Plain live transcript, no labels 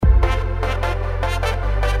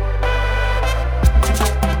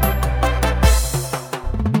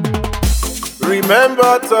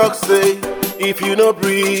Remember talk say, if you no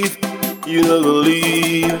breathe, you no go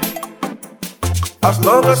live. As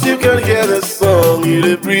long as you can hear the song, you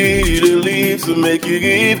dey breathe, you dey live, to make you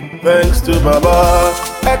give thanks to Baba.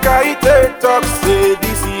 Ekaite talk say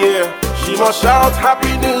this year, she must shout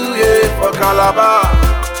Happy New Year for Calabar.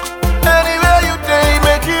 Anywhere you dey,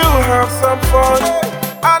 make you have some fun.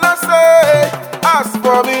 And I say, as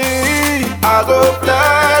for me, I go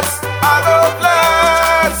flex, I go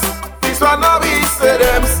flex. This one no be say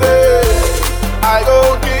them say, I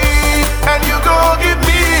go give, and you go give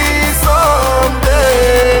me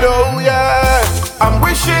someday. Oh yeah, I'm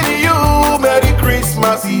wishing you Merry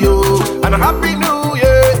Christmas, yo, and Happy New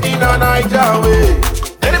Year in a Niger way.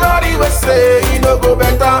 Anybody will say you no go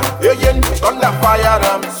better, yeah, thunder fire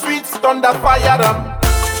them, sweet thunder fire them.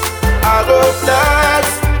 I go flex,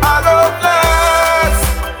 I go flex,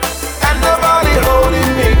 and nobody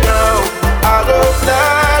holding me down. I go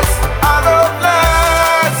flex, I go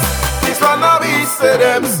flex. This one no be say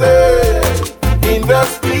them say, in the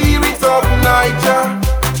spirit of Niger,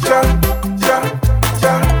 ja, ja,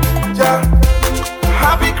 ja, ja.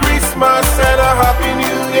 Happy Christmas and a Happy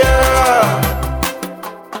New Year.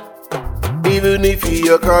 Even if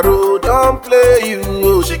your caro don't play you,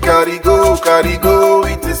 oh, she carry go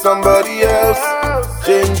with somebody else.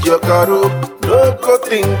 Change your caro, no go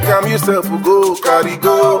think I'm yourself who go carry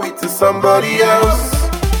go with somebody else.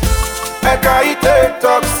 Ekaite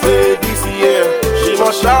talk say this year, she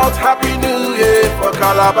must shout Happy New Year for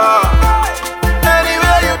Calabar.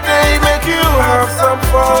 Anywhere you dey, make you have some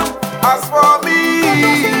fun. As for me,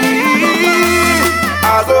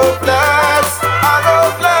 I go flex, I go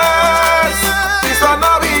flex. This one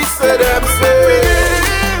no be say them say,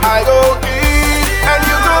 I go give, and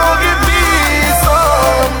you go give me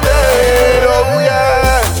someday. Oh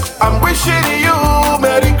yeah, I'm wishing you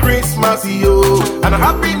Merry Christmas, yo, and a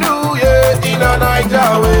Happy New Year in a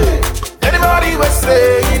Niger way. Anybody will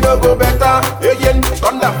say you no go better, yeah,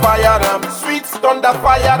 thunder fire them, sweet thunder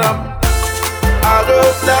fire them. I go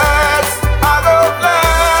flex, I go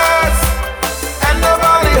flex, and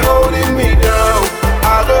nobody holding me down.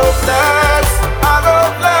 I go flex, I go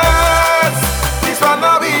flex. This one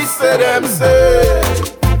no be say them say,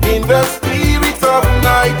 in the spirit of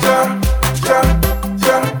Niger, ja,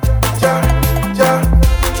 ja, ja, ja.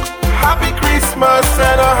 Happy Christmas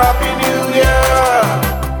and a Happy New Year.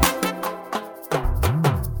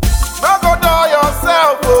 No go do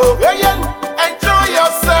yourself, oh, yeah, enjoy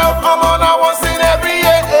yourself. I'm on a once in every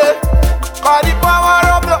year, by the power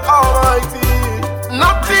of the Almighty.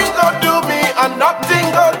 Nothing go do me and nothing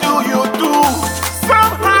go do you too.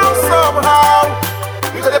 Somehow,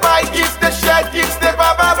 we gonna buy gifts, they share gifts, they bye.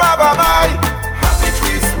 Happy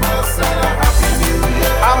Christmas and a Happy New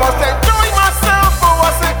Year. I must enjoy myself for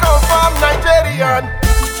what's it come from Nigerian.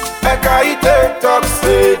 Ekaite talk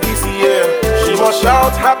say this year, she must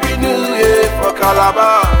shout Happy New Year for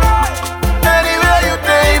Calabar. Anywhere you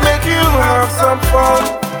dey, make you have some fun.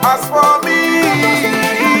 As for me,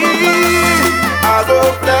 I go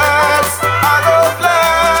flex, I go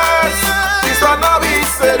flex. This one no be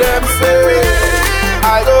say them say,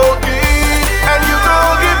 I go give, and you go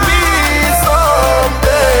give me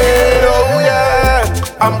someday. Oh yeah,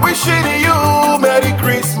 I'm wishing you Merry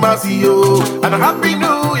Christmas, yo, and a Happy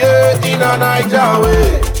New Year in a Niger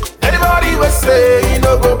way. Anybody will say you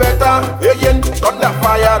no go better, yeah, thunder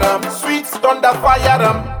fire them, sweet thunder fire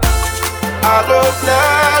them. I go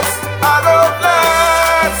flex, I go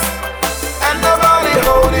flex, and nobody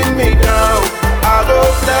holding me down. I go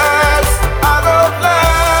flex, I go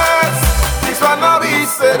flex. This one no be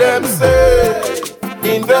say them say,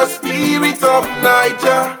 in the spirit of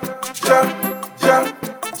Niger, ja, ja,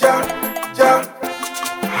 ja, ja.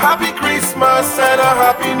 Happy Christmas and a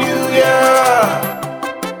Happy New Year.